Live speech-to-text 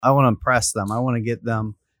I want to impress them. I want to get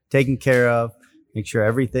them taken care of, make sure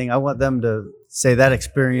everything. I want them to say that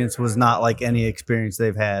experience was not like any experience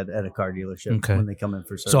they've had at a car dealership when they come in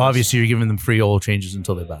for service. So obviously you're giving them free oil changes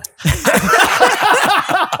until they buy.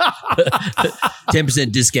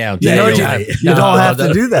 10% discount. You don't have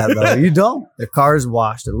to do that though. You don't. The car's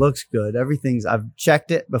washed. It looks good. I've checked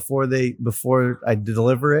it before I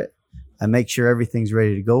deliver it. I make sure everything's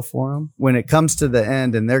ready to go for them. When it comes to the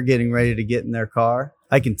end and they're getting ready to get in their car,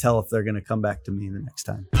 I can tell if they're going to come back to me the next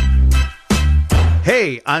time.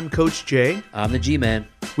 Hey, I'm Coach Jay. I'm the G-Man.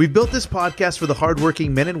 We've built this podcast for the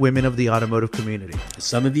hardworking men and women of the automotive community.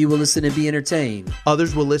 Some of you will listen and be entertained.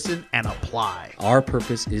 Others will listen and apply. Our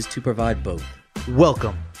purpose is to provide both.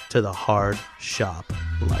 Welcome to the Hard Shop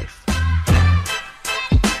Life.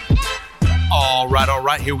 All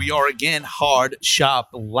right. Here we are again. Hard Shop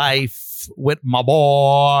Life with my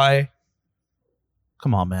boy.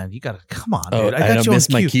 Come on, man. You gotta come on, dude. I got you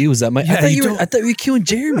missed my cue. Was that my? Yeah, I thought you were cueing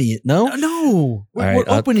Jeremy. No. No. We're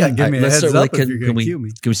opening. Give me a heads up if you're can gonna cue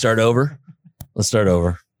me. we start over? Let's start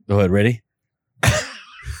over. Go ahead. Ready?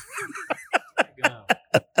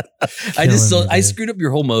 I screwed up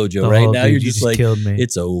your whole mojo. Right now, dude, you're just like, killed me.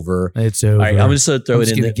 It's over. It's over. All right, I'm just gonna throw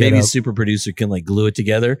it in. Maybe Maybe a super producer can like glue it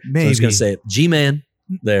together. Maybe. So I'm just gonna say it. G-Man.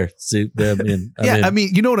 There. I'm in. I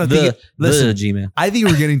mean, you know what I'm thinking? Listen, the G-Man. I think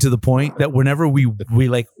we're getting to the point that whenever we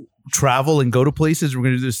like travel and go to places, we're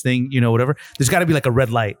going to do this thing, whatever. There's got to be like a red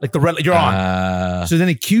light, like the red light you're on. So then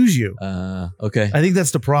it cues you. Okay. I think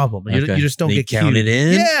that's the problem. You just don't get counted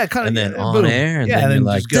in. Yeah, kind of. And then on air. And then you're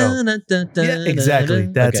like, just go. Yeah, exactly.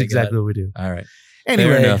 That's exactly what we do. All right. Anyway.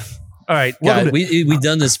 Fair enough. All right. God, we've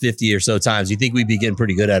done this 50 or so times. You think we'd be getting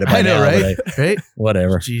pretty good at it by I know, now. right? Right?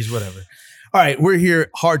 Whatever. Jeez, whatever. All right, we're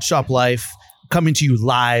here, Hard Shop Life, coming to you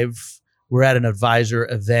live. We're at an advisor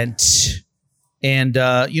event, and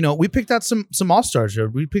we picked out some all-stars.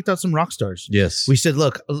 We picked out some rock stars. Yes. We said,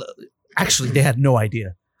 look, actually, they had no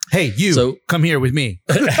idea. Hey, come here with me.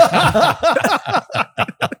 They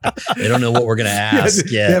don't know what we're going to ask.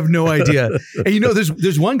 They have no idea. And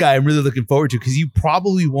there's one guy I'm really looking forward to because he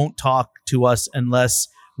probably won't talk to us unless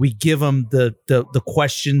we give him the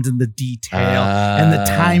questions and the detail and the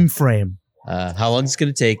time frame. How long is it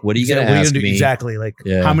going to take? What are you going to ask me? Exactly.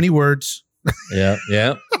 How many words?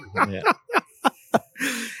 Yeah.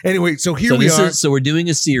 Anyway, so here we are. So we're doing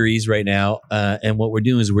a series right now. And what we're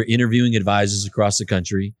doing is we're interviewing advisors across the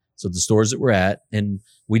country. So the stores that we're at. And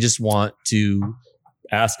we just want to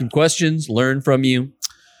ask them questions, learn from you.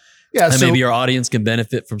 Yeah, and maybe our audience can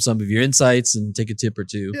benefit from some of your insights and take a tip or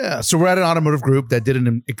two. Yeah, so we're at an automotive group that did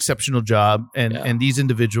an exceptional job, and these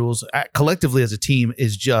individuals collectively as a team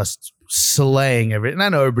is just slaying everything. And I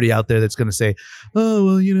know everybody out there that's going to say, "Oh,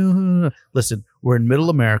 well, listen, we're in Middle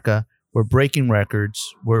America. We're breaking records.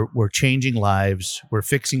 We're changing lives. We're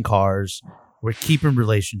fixing cars. We're keeping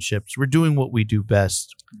relationships. We're doing what we do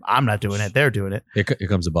best. I'm not doing it. They're doing it. Here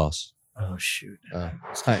comes the boss. Oh shoot!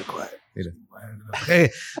 Hi, quiet. Okay,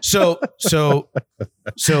 so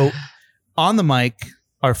on the mic,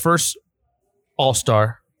 our first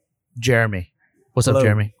all-star, Jeremy. What's up,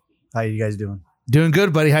 Jeremy? How you guys doing? Doing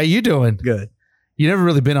good, buddy. How you doing? Good. You never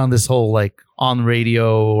really been on this whole on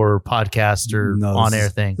radio or podcast or on air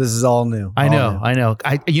thing. This is all new. I know.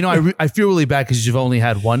 I feel really bad because you've only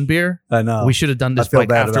had one beer. I know. We should have done this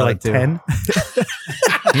after 10.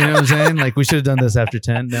 You know what I'm saying? We should have done this after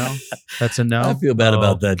 10. No, that's a no. I feel bad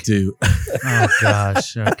about that too. Oh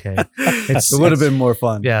gosh. Okay. It would have been more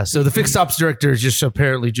fun. Yeah. So the fixed ops director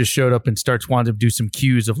apparently showed up and starts wanting to do some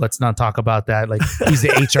cues of let's not talk about that. He's the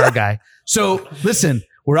HR guy. So listen,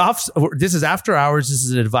 we're off. This is after hours. This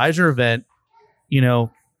is an advisor event.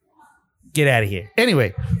 Get out of here.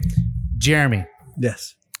 Anyway, Jeremy.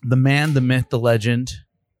 Yes. The man, the myth, the legend,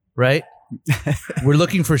 right? We're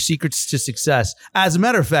looking for secrets to success. As a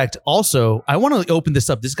matter of fact, also, I want to open this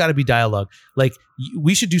up. This got to be dialogue.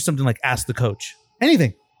 We should do something like ask the coach.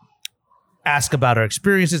 Anything. Ask about our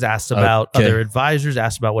experiences, ask about other advisors,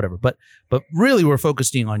 ask about whatever. But really, we're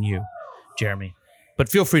focusing on you, Jeremy. But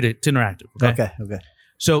feel free to interact. Okay.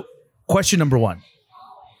 So, question number 1.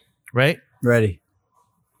 Right? Ready.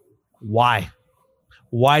 Why?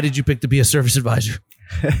 Why did you pick to be a service advisor?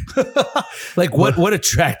 What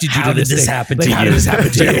attracted you to this? How did this happen to you? How did this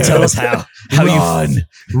happen to you? Tell us how.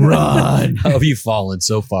 Run. How have you fallen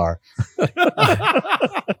so far?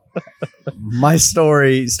 My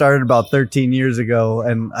story started about 13 years ago,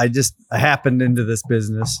 and I happened into this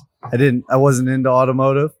business. I wasn't into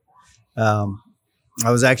automotive. I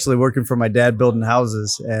was actually working for my dad building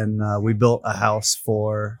houses, and we built a house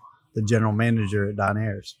for the general manager at Don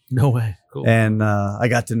Ayers. No way. Cool. And I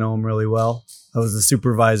got to know him really well. I was the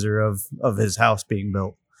supervisor of his house being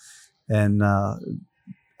built. And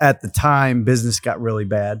at the time, business got really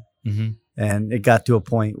bad, and it got to a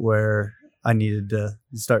point where I needed to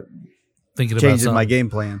start Thinking about changing my something. game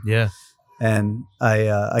plan. Yeah. And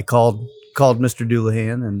I called Mr.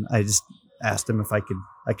 Doulahan, and I just asked him if I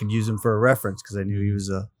could use him for a reference, because I knew he was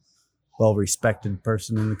a well-respected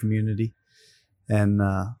person in the community. And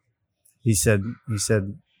he said,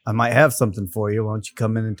 I might have something for you. Why don't you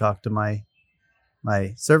come in and talk to my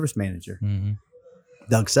service manager,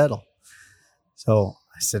 Doug Settle? So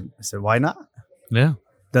I said, why not? Yeah.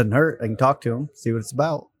 Doesn't hurt. I can talk to him, see what it's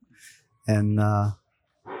about. And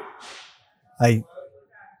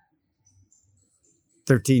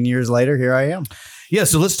 13 years later, here I am. Yeah.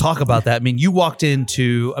 So let's talk about that. I mean, you walked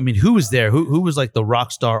into, who was there? Who was like the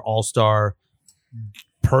rock star, all-star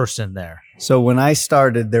person there? So when I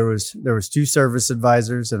started, there was 2 service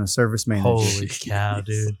advisors and a service manager. Holy cow,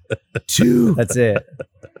 dude. 2. That's it.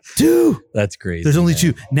 2. That's crazy. There's only man.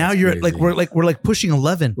 2. Now you're Crazy. we're pushing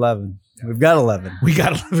 11. 11. We've got 11. We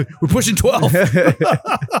got 11. We're pushing 12.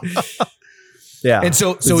 Yeah. And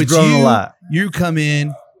so it's grown you, a lot. you come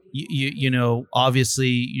in, you know, obviously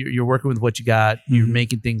you're working with what you got, you're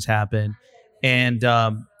making things happen. And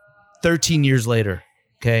 13 years later,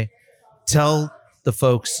 okay, tell the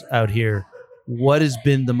folks out here, what has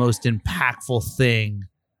been the most impactful thing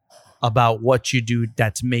about what you do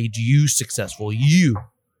that's made you successful? You,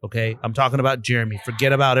 okay? I'm talking about Jeremy.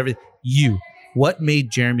 Forget about everything. You. What made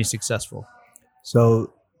Jeremy successful?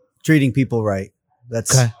 So treating people right.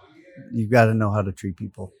 That's Okay. You've got to know how to treat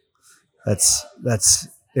people. That's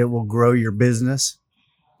it will grow your business,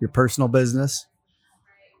 your personal business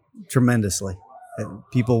tremendously. And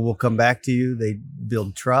people will come back to you. They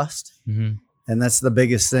build trust. Mm-hmm. And that's the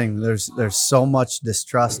biggest thing. There's so much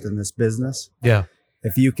distrust in this business. Yeah.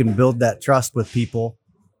 If you can build that trust with people,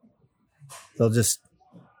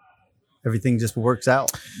 everything just works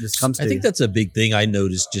out. Just comes to I think you. that's a big thing I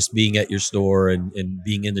noticed just being at your store and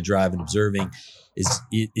being in the drive and observing is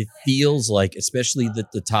it feels like, especially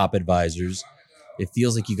the top advisors, it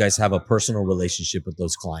feels like you guys have a personal relationship with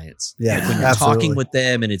those clients. Yeah, Like when you're absolutely. talking with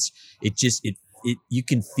them and it you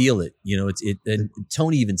can feel it, you know, and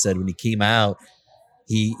Tony even said when he came out,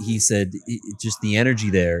 he said just the energy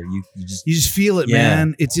there. You You just feel it, Yeah.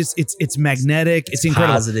 man. It's magnetic. It's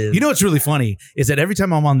incredible. positive. You know what's really funny is that every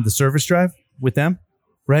time I'm on the service drive with them,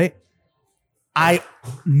 right? I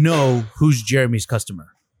know who's Jeremy's customer.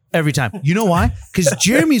 Every time. You know why? Because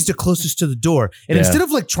Jeremy's the closest to the door. And Yeah. instead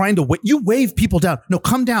of like trying to wait, you wave people down. No,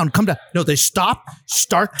 come down. No, they stop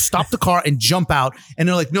the car and jump out. And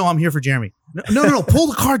they're like, no, I'm here for Jeremy. No, pull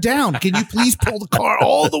the car down. Can you please pull the car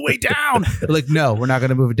all the way down? They're like, no, we're not going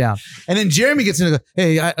to move it down. And then Jeremy gets in and goes,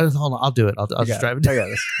 hey, hold on, I'll do it. I'll just drive it I down. got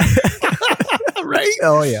this. Right?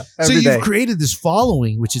 Oh yeah. So Every you've day. created this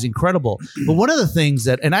following, which is incredible. But one of the things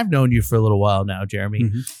that, and I've known you for a little while now,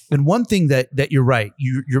 Jeremy, and one thing that you're right,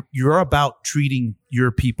 you're about treating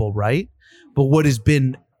your people right. But what has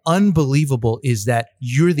been unbelievable is that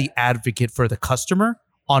you're the advocate for the customer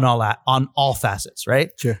on all facets, right?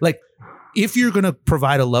 Sure. Like if you're going to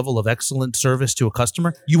provide a level of excellent service to a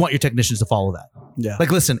customer, you want your technicians to follow that. Yeah.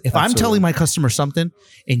 Like, listen, if I'm Absolutely. telling my customer something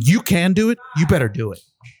and you can do it, you better do it.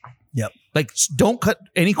 Yep. Like, don't cut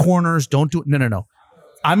any corners. Don't do it. No.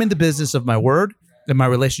 I'm in the business of my word and my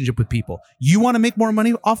relationship with people. You want to make more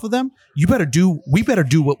money off of them? We better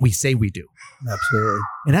do what we say we do. Absolutely.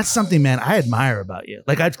 And that's something, man, I admire about you.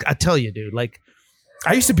 Like, I tell you, dude, like,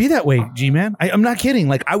 I used to be that way, G-Man. I'm not kidding.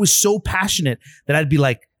 Like, I was so passionate that I'd be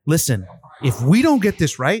like, listen, if we don't get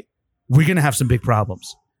this right, we're going to have some big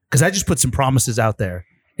problems. Because I just put some promises out there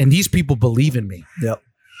and these people believe in me. Yep.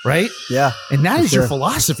 Right? Yeah. And that For is your sure.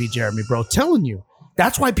 philosophy, Jeremy, bro. Telling you.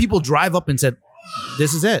 That's why people drive up and said,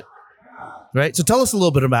 this is it. Right? So tell us a little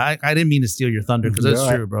bit about it. I didn't mean to steal your thunder because that's You're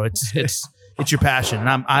right. true, bro. It's your passion.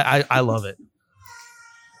 And I love it.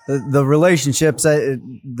 The relationships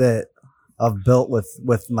that I've built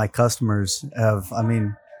with my customers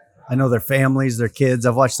I know their families, their kids.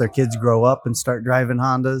 I've watched their kids grow up and start driving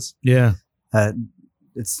Hondas. Yeah.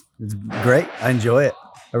 It's great. I enjoy it.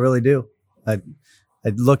 I really do. I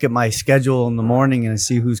look at my schedule in the morning and I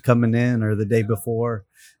see who's coming in, or the day before,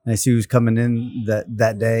 and I see who's coming in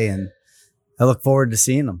that day, and I look forward to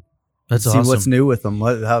seeing them. That's see awesome. what's new with them,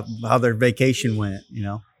 how their vacation went.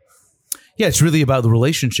 Yeah, it's really about the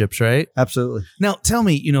relationships, right? Absolutely. Now, tell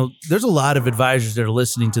me, there's a lot of advisors that are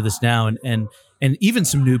listening to this now, and even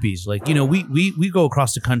some newbies. Like, we go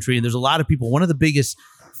across the country, and there's a lot of people. One of the biggest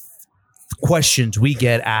questions we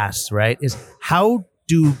get asked, right, is how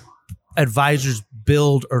do advisors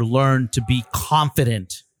build or learn to be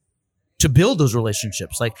confident to build those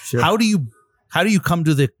relationships? Like, Sure. how do you How do you come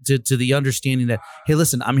to the understanding that, hey,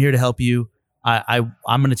 listen, I'm here to help you. I'm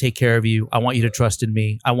going to take care of you. I want you to trust in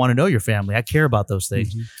me. I want to know your family. I care about those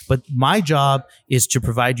things. But my job is to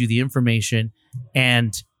provide you the information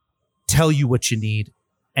and tell you what you need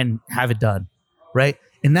and have it done. Right.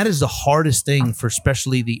 And that is the hardest thing for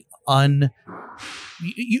especially the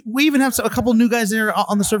we even have a couple new guys there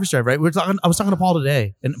on the service drive, right? I was talking to Paul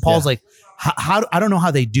today, and Paul's like, I don't know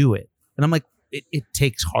how they do it. And I'm like, it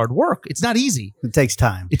takes hard work. It's not easy. It takes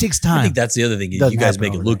time. It takes time. I think that's the other thing. Doesn't You guys happen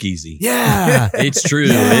make it overnight. look easy. Yeah. It's true.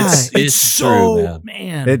 Yeah. It's so, true,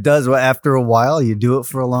 man. It does. Well, after a while, you do it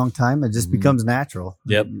for a long time. It just Mhm. becomes natural.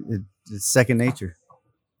 Yep. It's second nature.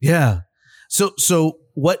 Yeah. So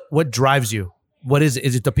what drives you? What is it?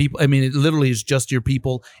 Is it the people? I mean, it literally is just your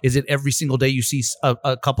people. Is it every single day you see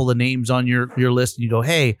a couple of names on your list and you go,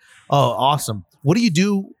 hey, oh, awesome. What do you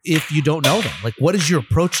do if you don't know them? Like, what is your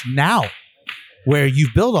approach now where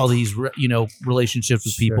you've built all these, relationships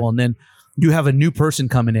with people, Sure. and then you have a new person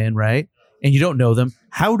coming in, right? And you don't know them.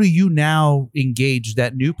 How do you now engage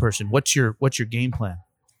that new person? What's your game plan?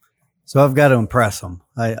 So I've got to impress them.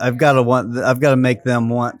 I've got to make them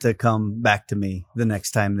want to come back to me the next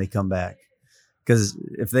time they come back. Because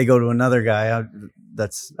if they go to another guy,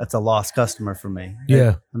 that's a lost customer for me.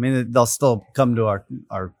 Yeah. I mean, they'll still come to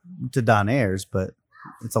to Don Ayers, but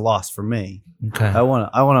it's a loss for me. Okay. I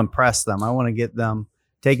want to impress them. I want to get them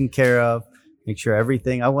taken care of, make sure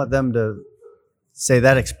everything. I want them to say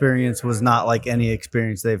that experience was not like any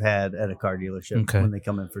experience they've had at a car dealership Okay. when they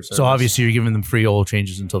come in for service. So obviously you're giving them free oil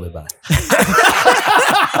changes until they buy.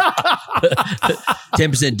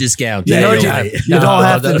 10% discount. You, know, Yeah, you yeah. don't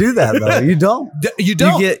have No, to do that though. You don't. You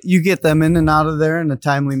don't. You get them in and out of there in a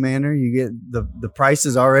timely manner. You get the price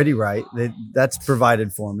is already right. That's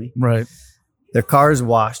provided for me. Right. Their car is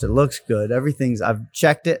washed. It looks good. I've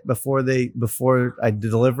checked it before I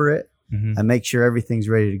deliver it. Mhm. I make sure everything's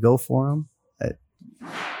ready to go for them.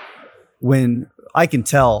 When I can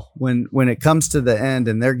tell when it comes to the end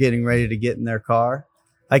and they're getting ready to get in their car,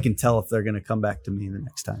 I can tell if they're going to come back to me the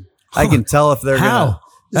next time. I can tell if they're going How? to.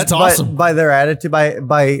 That's awesome. By their attitude,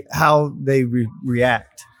 by how they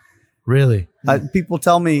react. Really? People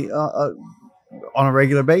tell me on a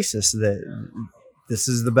regular basis that this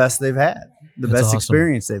is the best they've had, the That's best awesome.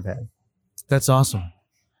 experience they've had. That's awesome.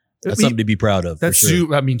 That's something to be proud of. That's for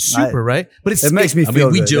sure. super, right? But It makes me I feel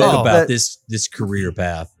mean, we good. joke Oh. about this career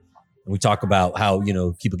path, and we talk about how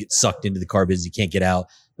people get sucked into the car business, you can't get out.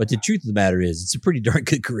 But the truth of the matter is, it's a pretty darn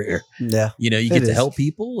good career. Yeah. You It get to is. help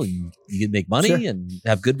people, and you get to make money Sure. and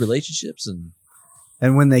have good relationships. And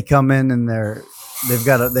And when they come in and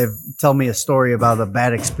they've tell me a story about a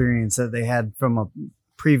bad experience that they had from a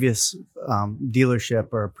previous dealership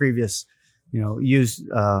or a previous, used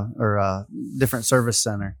or a different service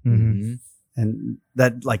center. Mhm. And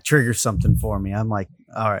that like triggers something for me. I'm like,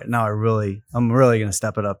 all right, now I'm really going to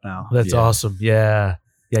step it up now. That's Yeah. awesome. Yeah.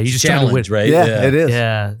 Yeah. You just trying to win. challenge, right? Yeah, it is.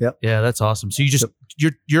 Yeah. Yep. Yeah. That's awesome. So you just,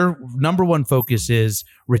 your number one focus is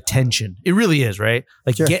retention. It really is, right?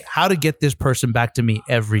 Like Sure. how to get this person back to me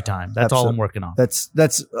every time. That's all I'm Absolutely. working on.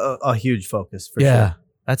 That's a huge focus for Yeah. sure.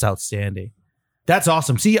 That's outstanding. That's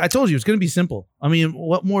awesome. See, I told you it's going to be simple. I mean,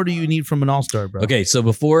 what more do you need from an all-star, bro? Okay, so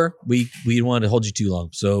before we don't want to hold you too long.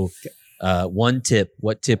 So, one tip.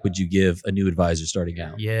 What tip would you give a new advisor starting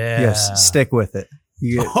out? Yeah. Yes, stick with it.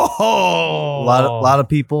 You get Oh. a lot of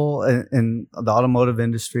people in the automotive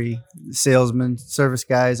industry, salesmen, service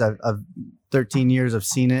guys. I've 13 years. I've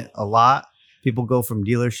seen it a lot. People go from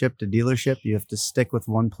dealership to dealership. You have to stick with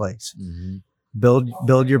one place. Mm-hmm.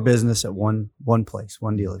 Build your business at one place,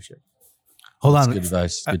 one dealership. Hold That's on. good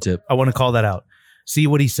advice. Good tip. I want to call that out. See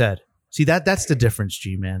what he said. See that's the difference,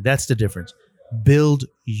 G man. That's the difference. Build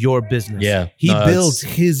your business. Yeah. He No, builds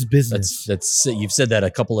his business. That's you've said that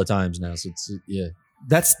a couple of times now. So it's yeah.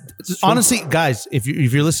 That's honestly, guys, if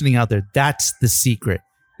you're listening out there, that's the secret.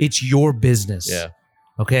 It's your business. Yeah.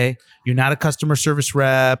 Okay. You're not a customer service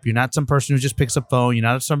rep. You're not some person who just picks up phone. You're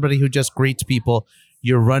not somebody who just greets people.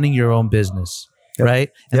 You're running your own business. Yep. Right.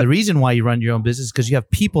 And Yep. the reason why you run your own business is because you have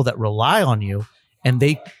people that rely on you and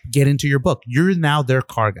they get into your book. You're now their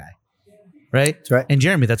car guy. Right. That's right. And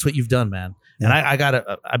Jeremy, that's what you've done, man. And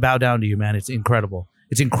I bow down to you, man. It's incredible.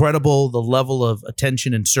 It's incredible the level of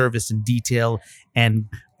attention and service and detail and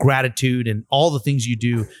gratitude and all the things you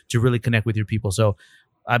do to really connect with your people. So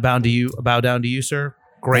I bow down to you, sir.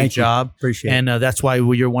 Great Thank you. job. Appreciate it. And that's why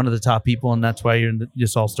you're one of the top people, and that's why you're in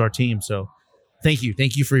this all-star team. So thank you.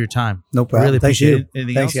 Thank you for your time. No I problem. really Thank appreciate you. it.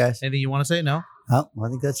 Anything Thanks, else? guys. Anything you want to say? No? Oh, well, I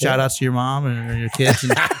think that's Shout it. outs to your mom and your kids,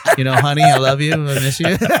 and honey, I love you. I miss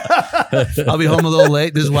you. I'll be home a little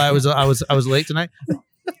late. This is why I was late tonight.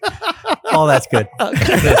 Oh, All that's good. All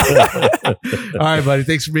right, buddy.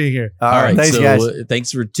 Thanks for being here. All right. Thanks, so, guys.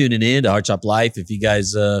 Thanks for tuning in to Hard Shop Life. If you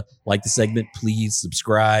guys like the segment, please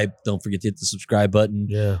subscribe. Don't forget to hit the subscribe button.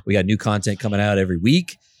 Yeah. We got new content coming out every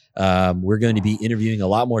week. We're going to be interviewing a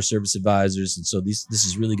lot more service advisors, and so this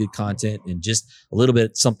is really good content and just a little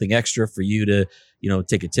bit something extra for you to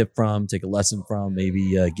take a tip from, take a lesson from,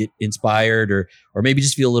 maybe get inspired or maybe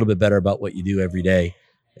just feel a little bit better about what you do every day.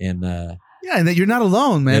 And Yeah, and that you're not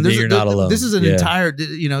alone, man. You're not alone. This is an Yeah. entire.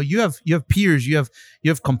 You have peers, you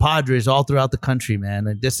have compadres all throughout the country, man.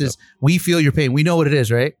 And this is we feel your pain. We know what it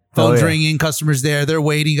is, right? Phones ringing, customers there, they're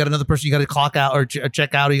waiting. You got another person you got to clock out or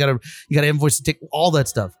check out. You got to invoice to take all that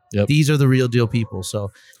stuff. Yep. These are the real deal people.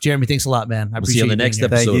 So, Jeremy, thanks a lot, man. I we'll see appreciate you on the you next being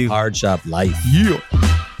here. episode Thank of you. Hard Shop Life. Yeah.